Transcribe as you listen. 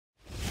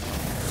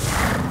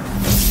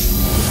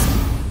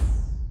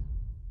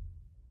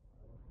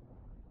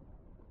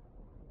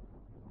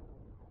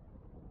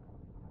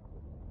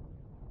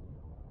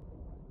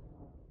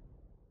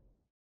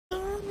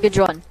Good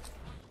one.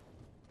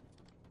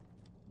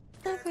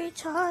 Every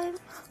time.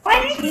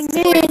 Why did you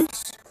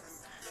Minutes.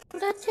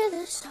 That's to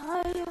the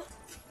side.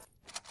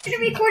 should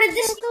have recorded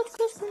this?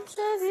 Christmas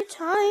every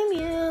time,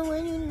 yeah.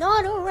 When you're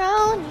not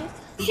around,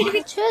 You should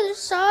have to the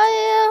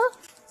side.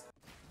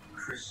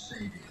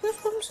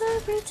 Christmas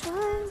every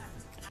time.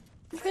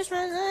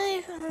 Christmas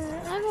life.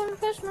 I want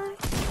Christmas.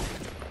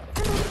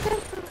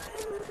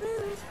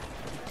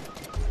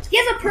 He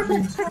has a purple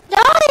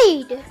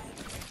Died.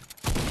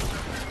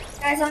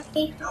 guys on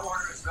me.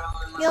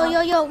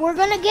 Yo, we're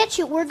gonna get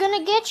you. We're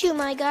gonna get you,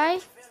 my guy.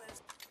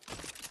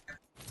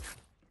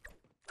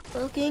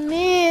 Fucking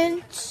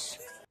mint.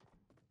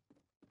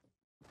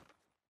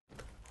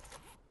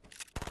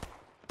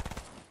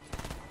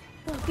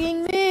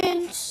 Fucking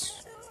mint.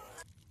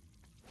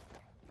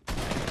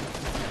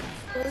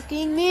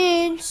 Fucking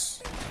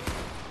mint.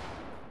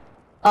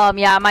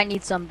 Yeah, I might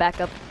need some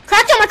backup.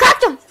 Cracked him, I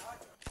cracked him!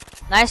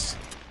 Nice.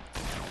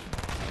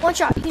 One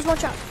shot, he's one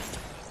shot.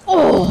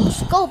 Oh.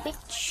 Let's go,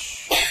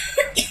 bitch.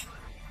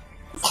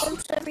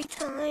 Jumps every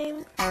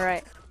time.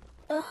 Alright.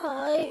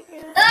 Hi.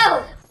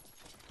 Oh!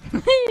 Yo,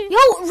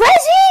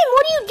 Resin!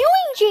 What are you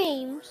doing,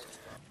 James?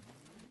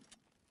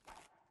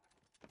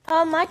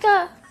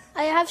 Micah,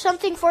 I have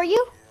something for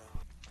you.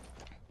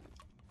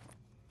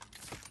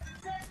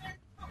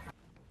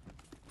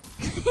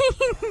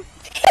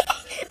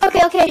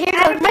 Okay, here you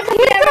go. Micah,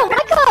 here you go,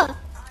 Micah!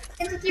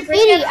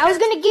 Edie, I was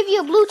gonna give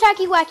you a blue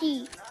tacky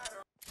wacky.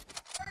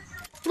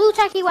 Blue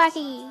tacky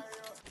wacky.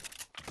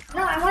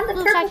 No, I want the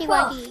Blue purple tacky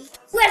paw. wacky.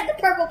 Who has the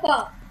purple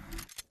paw?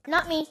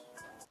 Not me.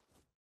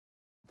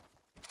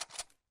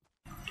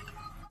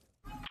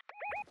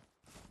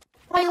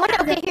 Oh, you want it?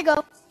 Okay, here you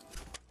go.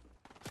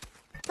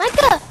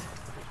 Micah!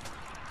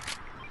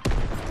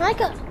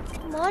 Micah!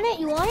 You want it?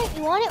 You want it?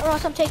 You want it? Or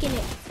else I'm taking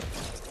it.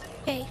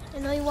 Okay, I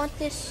know you want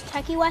this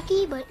tacky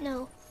wacky, but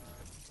no.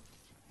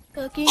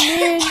 Fucking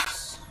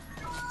mints.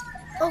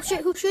 Oh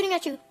shit, who's shooting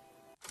at you?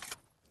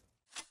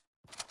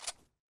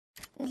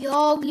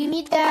 Yo, give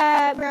me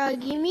that, bro.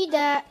 Give me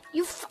that.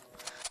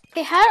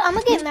 Okay, I'm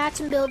gonna get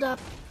mats and build up.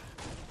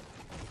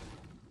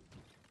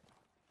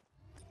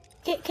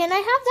 Can I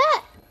have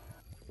that?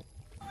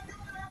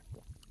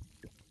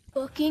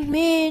 Fucking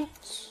mint.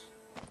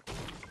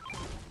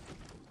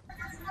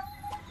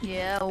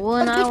 Yeah,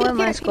 when I win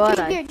my squad,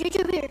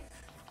 YouTube here.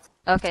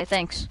 Okay,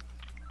 thanks.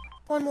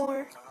 One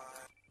more.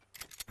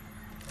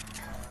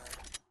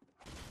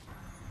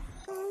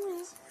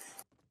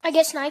 I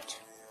get sniped.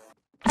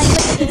 I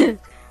quit the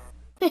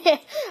game.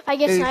 I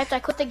get sniped. I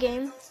quit the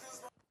game.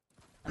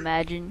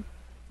 Imagine.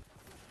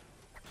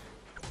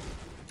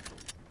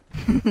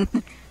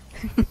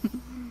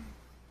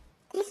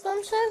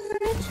 Goosebumps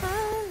every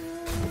time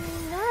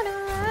you're not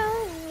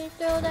around. You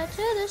throw that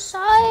to the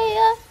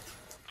side.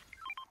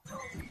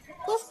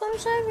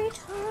 Goosebumps every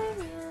time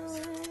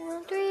you're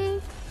on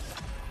 3.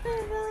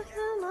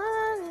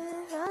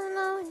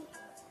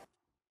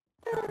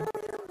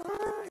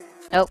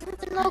 Oh.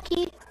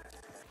 Loki.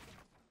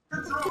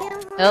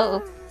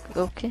 Oh,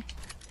 okay.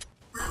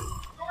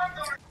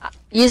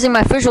 Using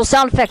my visual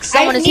sound effects,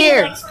 someone is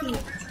here.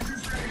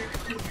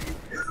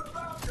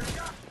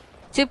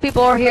 2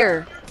 people are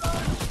here.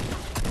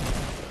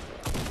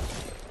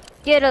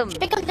 Get him.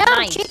 Shake him down,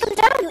 Nice. shake him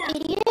down, you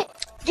idiot.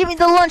 Give me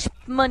the lunch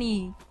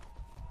money.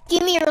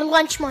 Give me your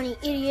lunch money,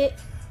 idiot.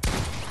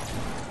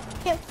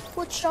 Can't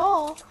push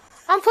all.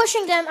 I'm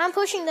pushing them,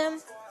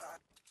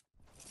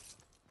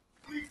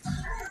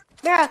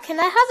 Bruh, can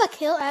I have a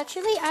kill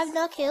actually? I have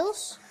no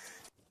kills.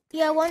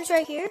 Yeah, one's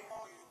right here.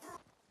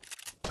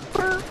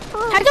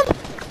 Tag him!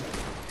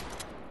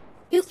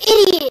 You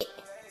idiot!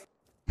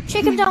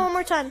 Shake him down one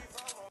more time.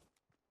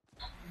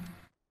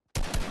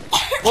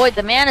 Boy,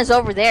 the man is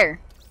over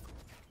there.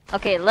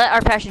 Okay, let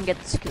our passion get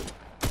the scoop.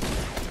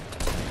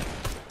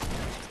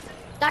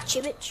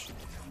 Gotcha, bitch.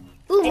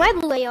 Ooh, my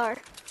blue AR.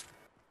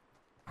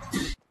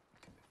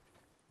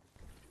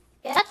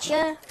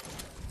 Gotcha.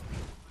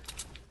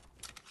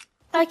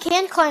 I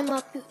can climb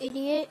up, you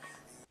idiot.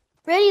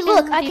 Ready,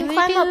 look, I can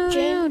climb up,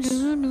 James.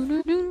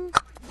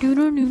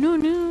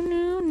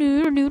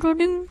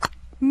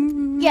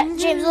 Yeah,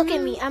 James, look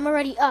at me. I'm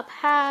already up.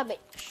 Ha, bitch.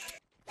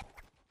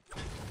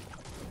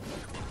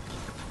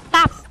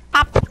 Pop,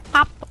 pop,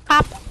 pop,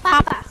 pop,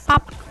 Papa.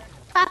 pop.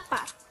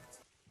 Papa.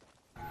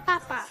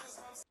 Papa.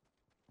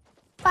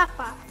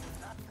 Papa.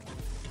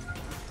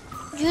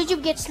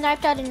 YouTube gets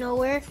sniped out of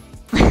nowhere.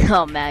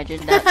 Oh,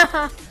 imagine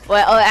that.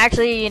 Well, oh,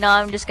 actually, you know,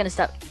 I'm just gonna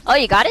stop. Oh,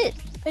 you got it?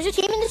 There's a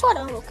team in this one?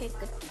 Oh, okay,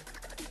 good.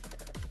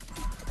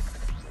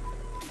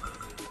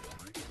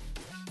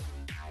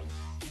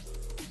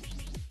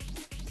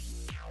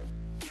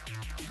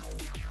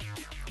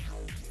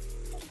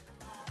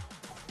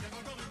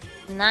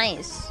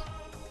 Nice.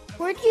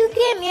 Where'd you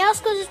get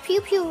Meowsco's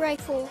pew pew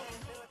rifle?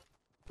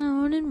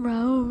 Round and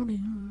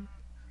round.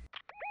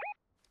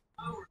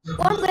 Oh,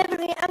 I'm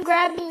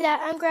grabbing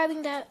that. I'm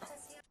grabbing that.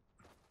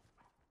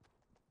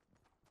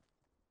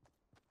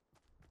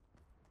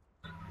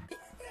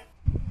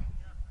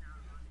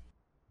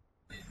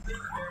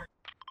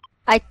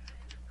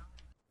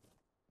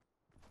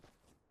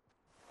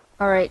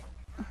 Alright.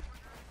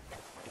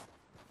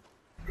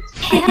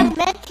 I have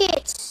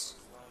medkits.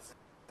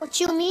 What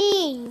you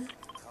mean?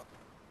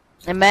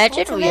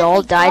 Imagine Don't we let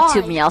all me died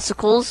to die.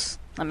 meowsicles.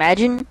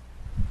 Imagine.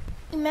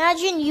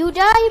 Imagine you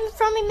died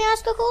from a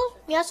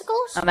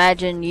meowsicles?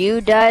 Imagine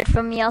you died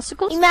from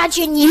meowsicles.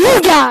 Imagine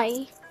you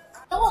die.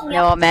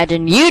 No,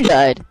 imagine you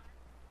died.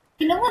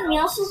 You know what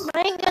Meowscles?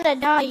 I ain't gonna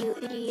die, you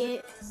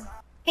idiot.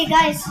 Hey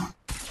guys,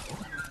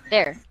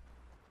 There.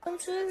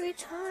 Comes every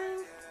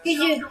time.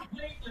 dude,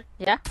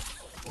 Yeah?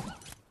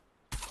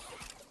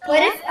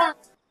 what if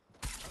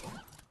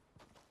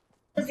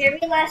the very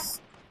last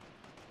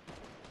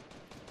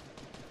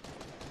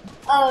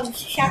of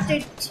Chapter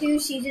 2,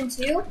 Season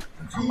 2,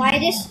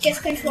 Midas gets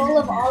control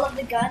of all of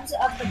the guns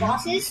of the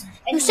bosses?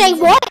 And You say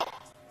what?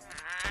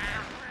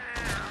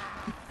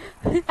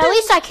 At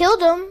least I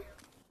killed him.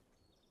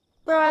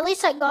 Bro, at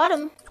least I got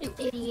him, you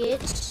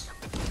idiots.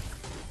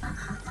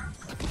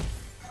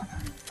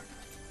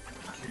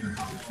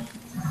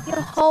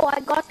 Yo ho, I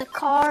got the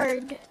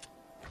card.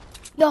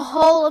 Yo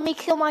ho, let me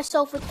kill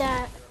myself with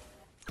that.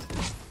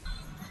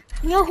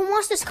 Yo, who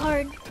wants this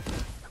card?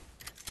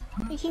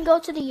 You can go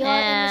to the yacht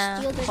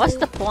and just steal the What's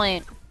loot. the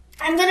point?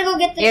 I'm gonna go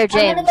get the. Here,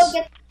 James.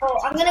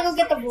 I'm gonna go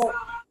get the vault.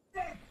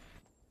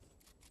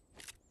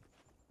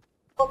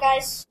 Oh,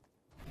 guys.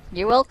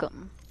 You're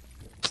welcome.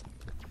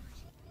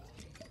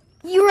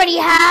 You already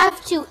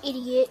have to,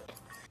 idiot.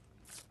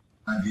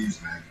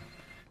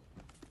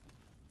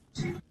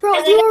 Bro,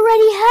 you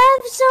already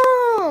have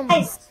some.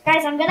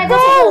 Guys, I'm gonna go.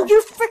 Bro, to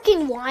you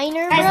freaking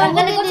whiner, Guys, bro. I'm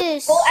gonna Look go at to the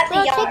this. vault at the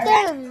Bro, yacht, take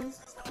right? them. Guys,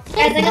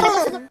 Take I'm gonna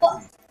go to them. the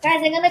vault.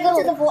 Guys, I'm gonna go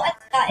to the vault at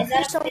the yacht. Is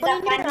There's that somebody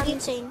in there? fine I'm with you?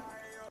 insane.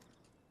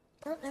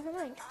 Oh, never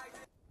mind.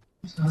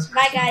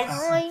 Bye,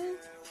 guys. Fine.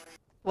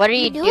 What are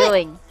you do it.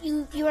 doing?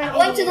 You are an I'm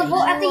going to idiot. the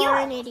vault at the You are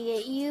yacht. an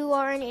idiot. You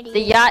are an idiot.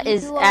 The yacht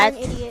is you are at an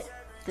idiot.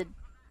 the-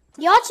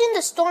 Yacht's in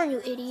the storm,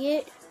 you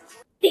idiot.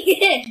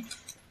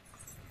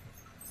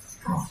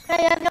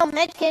 I have no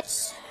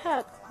medkits.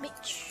 Oh,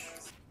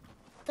 bitch.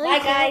 No, you Bye,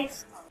 can't.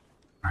 guys.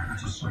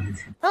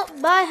 Oh,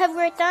 bye. Have a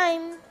great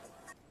time.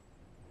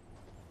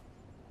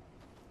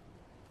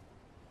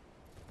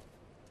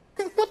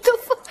 What the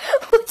fuck?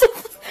 What the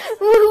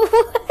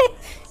what?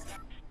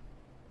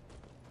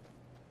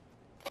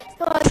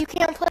 Oh, you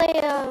can't play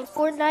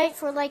Fortnite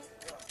for like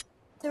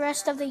the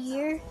rest of the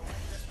year?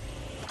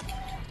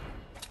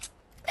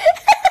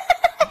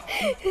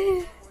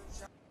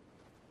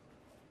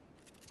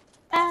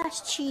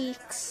 Ass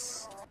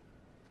cheeks.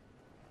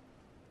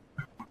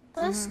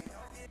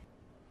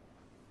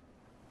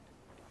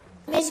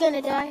 May's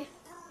gonna die.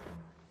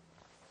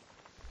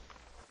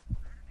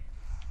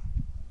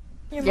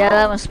 Your Yeah,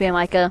 that mom. must be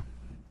Micah.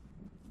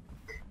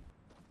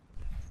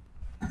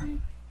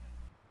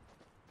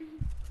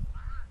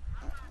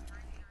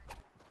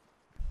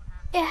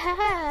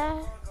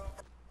 Yeah.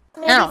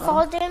 Maybe I don't know.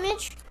 fall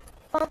damage?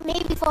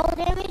 Maybe fall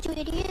damage, you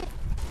idiot.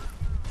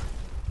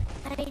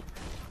 I...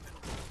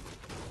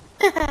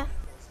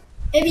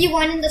 If you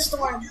won in the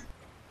storm.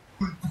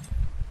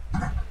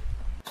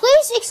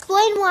 Please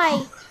explain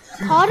why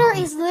Potter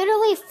is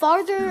literally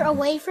farther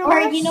away from Or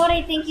us. you know what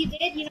I think you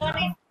did? You know what I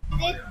think you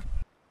did?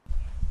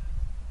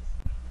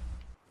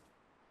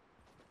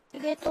 You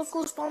get those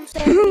goosebumps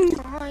every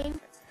time.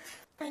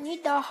 I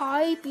need the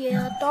hype,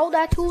 yeah. Throw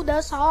that to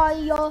the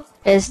side, yeah.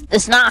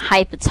 It's not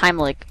hype, it's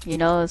Heimlich, you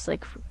know, it's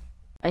like,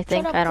 I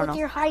think, Shut up I don't with know.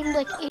 your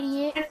Heimlich,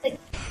 idiot. I'm like,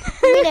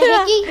 You mean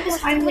a hickey?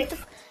 This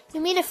Heimlich. You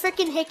mean a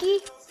freaking hickey?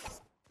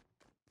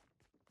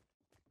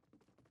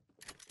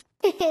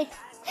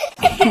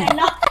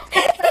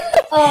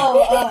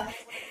 oh,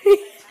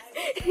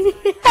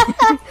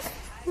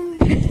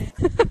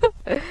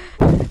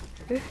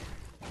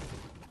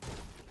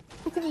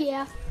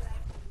 Yeah.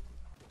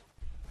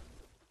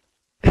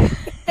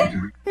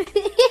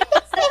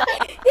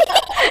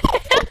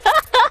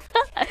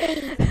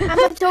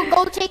 I'm gonna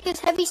go take this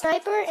heavy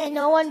sniper and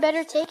no one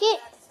better take it.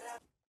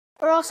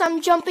 Or else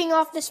I'm jumping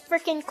off this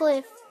frickin'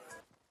 cliff.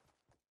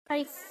 How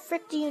the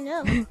frick do you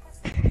know?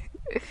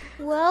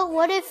 Well,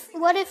 what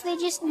if they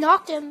just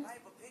knocked him?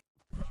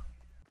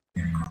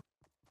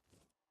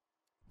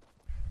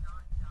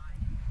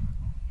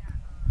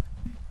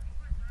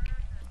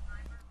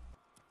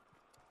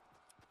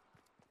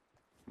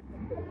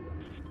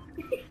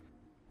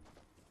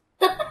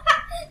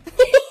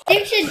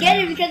 Tim should get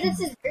it because it's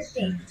his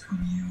birthday.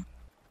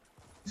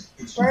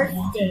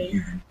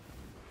 Birthday.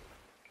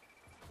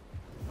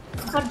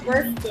 It's called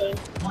birthday.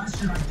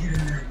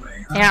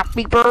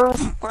 Happy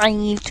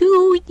birthday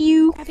to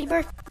you. Happy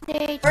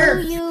birthday to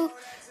Birth. you.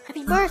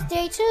 Happy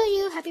birthday to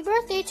you. Happy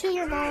birthday to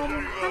your mom.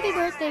 Happy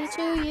birthday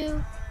to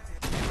you.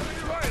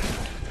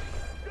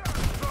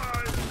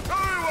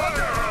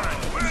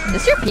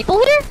 Is there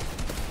people here?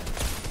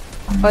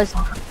 Or is,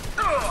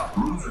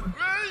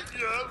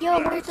 Yo,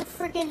 where's the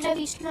freaking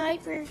heavy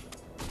sniper?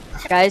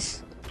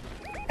 guys,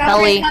 Chopper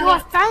Ellie. Oh, I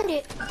incoming. found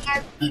it.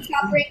 RP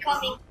chopper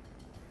incoming.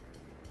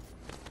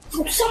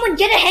 Oh, someone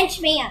get a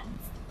henchman.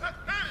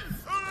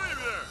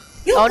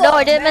 You oh no, go,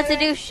 I didn't meant man.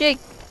 to do shit.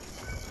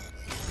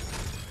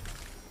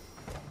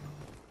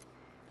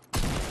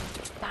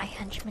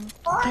 henchman.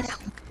 Get out.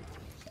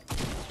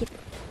 Get.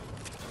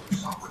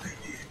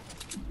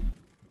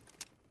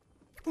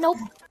 Nope.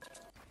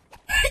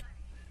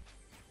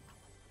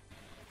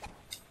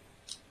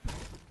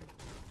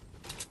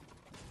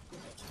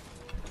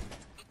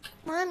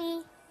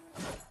 Mommy.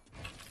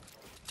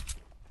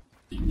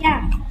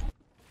 Yeah.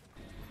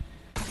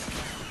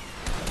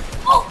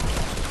 Oh!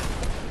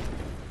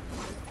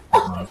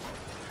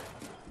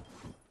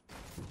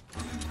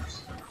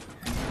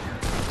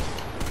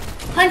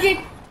 100.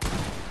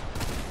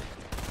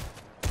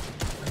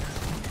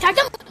 Tag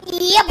him.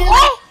 Yeah,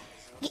 boy.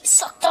 Get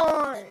sucked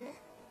on.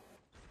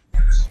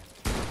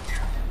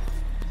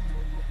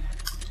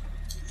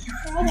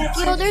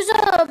 Yo, there's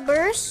a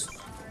burst.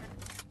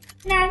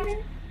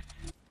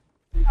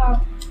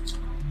 Oh.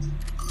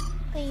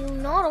 Are you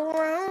not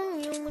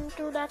around? You went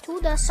through that to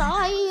the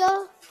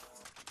side.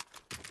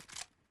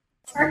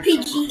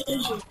 RPG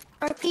agent.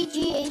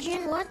 RPG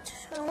agent, what?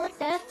 I want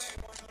that.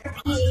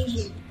 RPG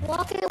agent.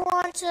 Walker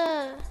wants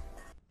a.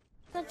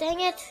 Oh,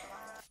 dang it.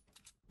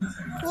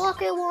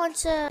 Walker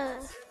wants a.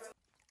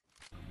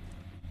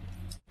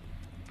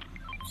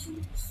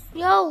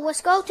 Yo,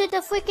 let's go to the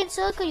freaking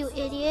circle, you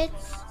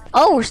idiots.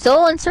 Oh, we're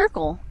still in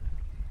circle.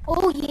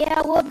 Oh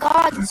yeah, we're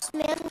gods,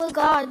 man, we're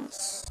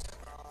gods.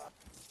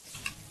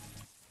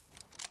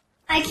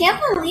 I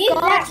can't believe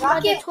that Gods,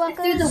 rocket went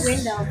through the motherfuckers.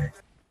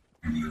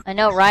 window. I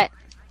know, right?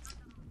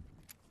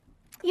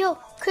 Yo,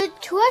 could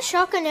who has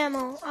shotgun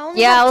ammo? I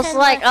only Yeah, have I was 10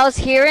 like, left. I was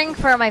hearing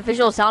for my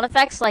visual sound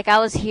effects, like I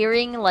was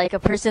hearing like a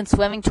person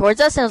swimming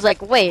towards us, and I was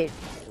like, wait,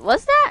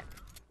 what's that?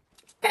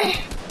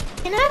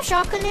 Can I have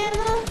shotgun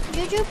ammo,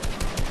 Juju?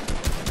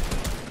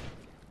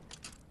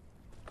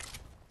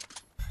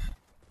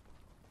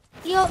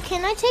 Yo,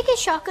 can I take a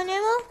shotgun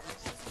ammo?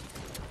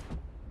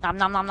 Nom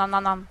nom nom nom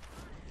nom nom.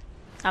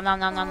 Nom nom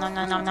nom nom nom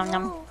nom nom nom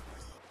nom.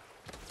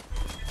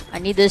 I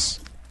need this.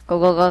 Go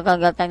go go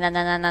go go. No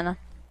no no no no.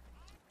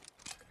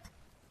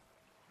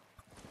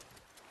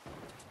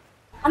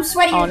 I'm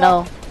sweating. Oh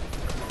no.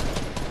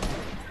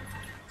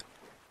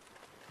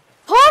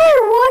 Potter,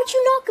 why'd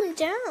you knock him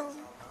down?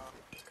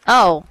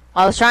 Oh,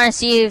 I was trying to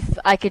see if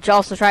I could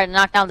also try to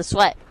knock down the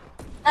sweat.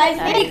 There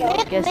you go.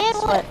 I guess Man, it's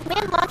sweat.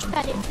 man, launch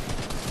pad it.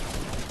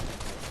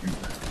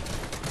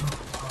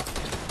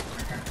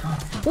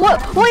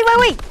 What? Wait!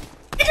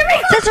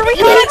 That's a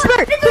recon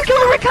expert! We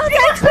killed a recon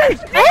expert!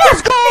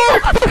 Let's go!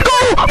 Let's go!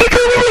 We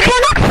killed a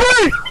recon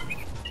expert!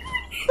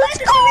 Let's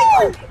go!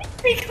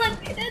 Recon!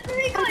 It's a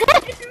recon!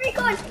 It's a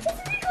recon!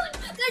 It's a recon!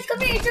 Guys, come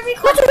here! It's a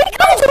recon! What's a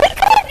recon? It's a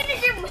recon!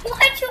 Finish him!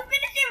 Why'd you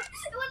finish him?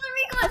 It was a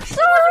recon!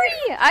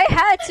 Sorry! I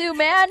had to,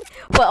 man!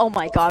 But oh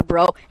my god,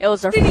 bro. It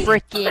was a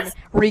freaking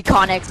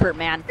recon expert,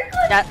 man.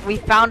 That we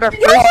found our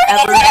first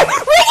ever...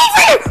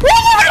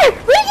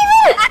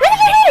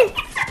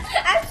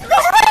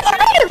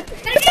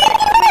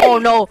 Oh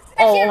no!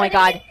 Oh my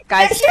god,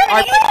 guys!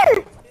 Our...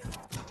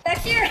 Back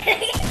here!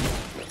 Renegade!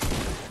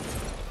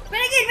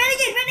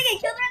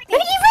 Kill the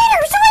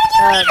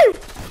renegade!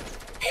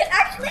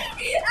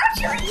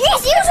 Actually! Yes,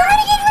 he was a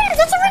renegade raider!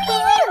 That's a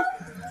renegade raider!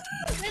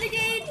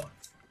 Renegade!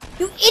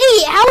 You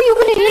idiot! How are you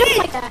gonna hit him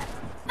like that?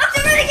 Up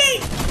the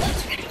renegade!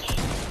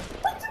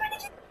 Up the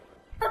renegade!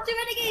 Up the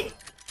renegade!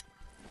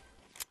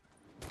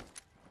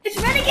 It's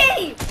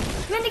renegade!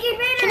 Renegade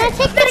raider! Can I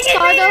take their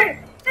scar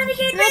though?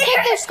 Renegade Can I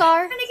take their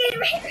scar? Renegade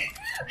raider!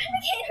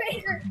 Renegade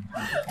raider!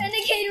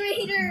 Renegade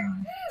raider!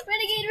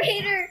 Renegade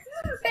raider!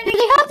 Do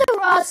they have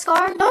the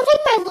scar? Don't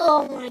take my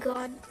oh my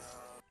god.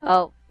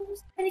 Oh,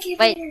 Renegade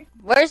wait. raider!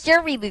 Where's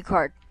your reboot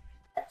card?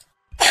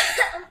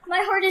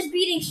 My heart is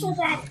beating so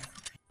bad.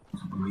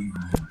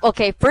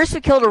 Okay, first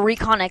we killed a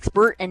recon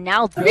expert, and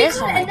now this?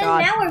 Oh my and then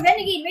god. now we're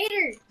renegade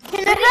raider.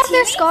 Can I have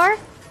their scar?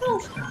 No,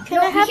 Can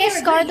I have we can't the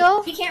scar reboot you.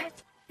 though?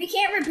 We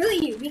can't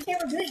reboot you. We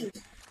can't reboot you.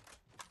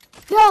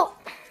 Yo,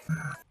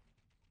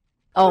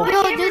 Oh,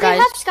 yo, do they guys.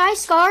 have sky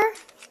scar?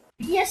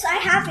 Yes, I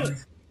have it.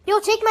 Yo,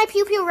 take my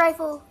pew pew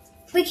rifle.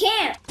 We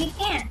can't.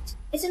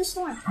 It's in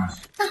storm.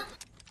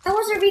 That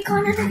was a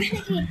recon and a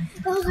renegade.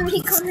 That was a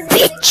recon and a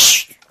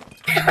renegade.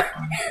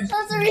 That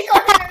was a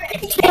recon and a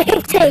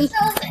renegade.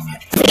 That was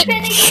a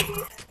renegade.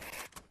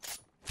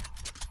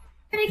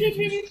 Renegade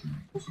raider.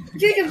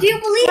 Juju, do you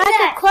believe I have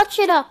that? to clutch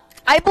it up.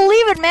 I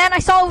believe it, man. I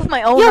saw it with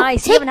my own Yo,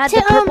 eyes. take You haven't had the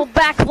to, purple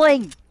back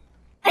bling.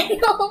 I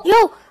know.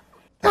 Yo,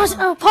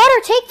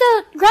 Potter, take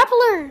the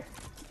grappler.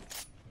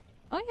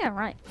 Oh yeah,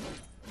 right.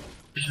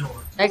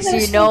 Next thing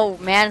you know,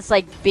 man, it's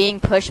like being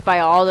pushed by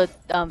all the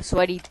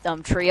sweaty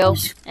trio,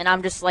 and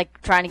I'm just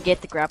like trying to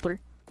get the grappler.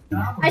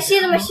 I see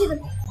them.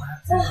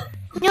 Oh,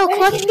 Yo,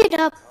 clutch it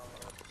up.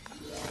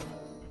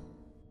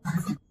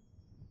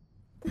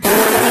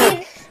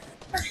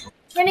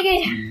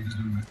 renegade.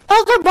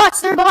 Oh, they're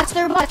bots.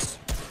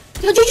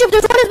 Yo, Juju,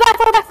 there's one is back,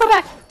 far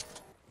back.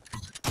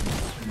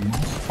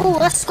 Oh,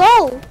 let's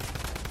go.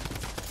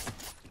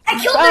 I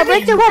killed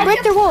the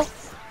Break their wall.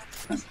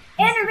 And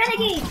a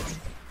renegade.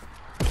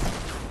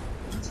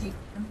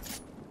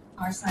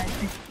 Our side.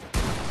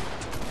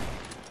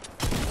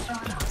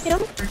 Hit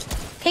him.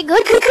 Okay,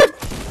 good.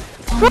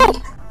 Bro,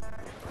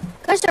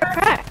 guys are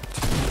cracked.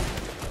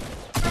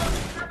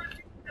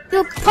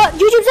 Yo,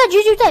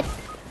 Juju's dead.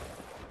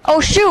 Oh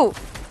shoot!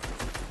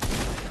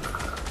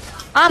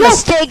 I'm a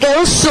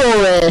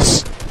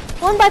Stegosaurus.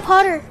 One by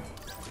Potter.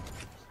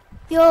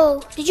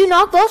 Yo, did you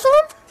knock both of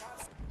them?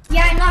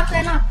 Yeah, I knocked.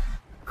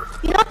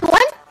 You knocked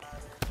one?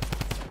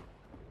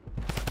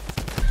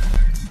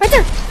 Right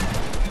there.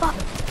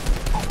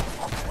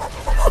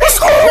 Let's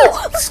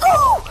go!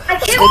 I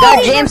killed We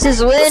got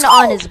James's win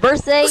on his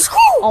birthday. Let's go!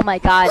 Oh my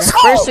god. Let's go!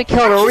 First we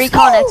killed a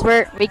recon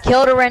expert. We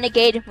killed a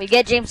renegade. We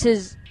get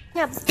James's...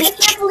 Yeah. I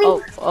can't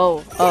believe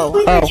Oh.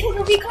 we killed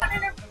the recon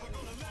and a...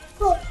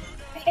 Oh,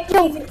 I can't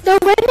Yo, believe it. the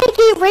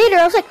Renegade Raider.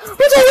 I was like,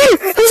 what's that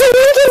here? There's a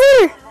Renegade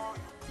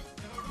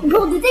Raider.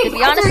 Bro, did they To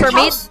be honest, for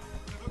me,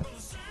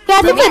 Yeah,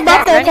 I think me, they buffed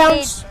that their Renegade-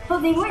 accounts. Bro,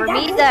 they weren't for that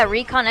me, good. that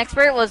recon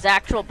expert was the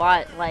actual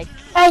bot. Like,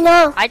 I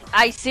know.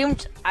 I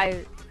assumed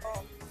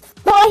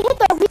Well, I hit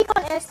the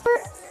Recon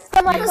Expert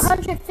from like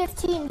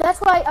 115.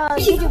 That's why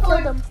Juju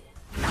killed him.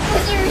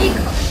 What's a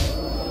recon?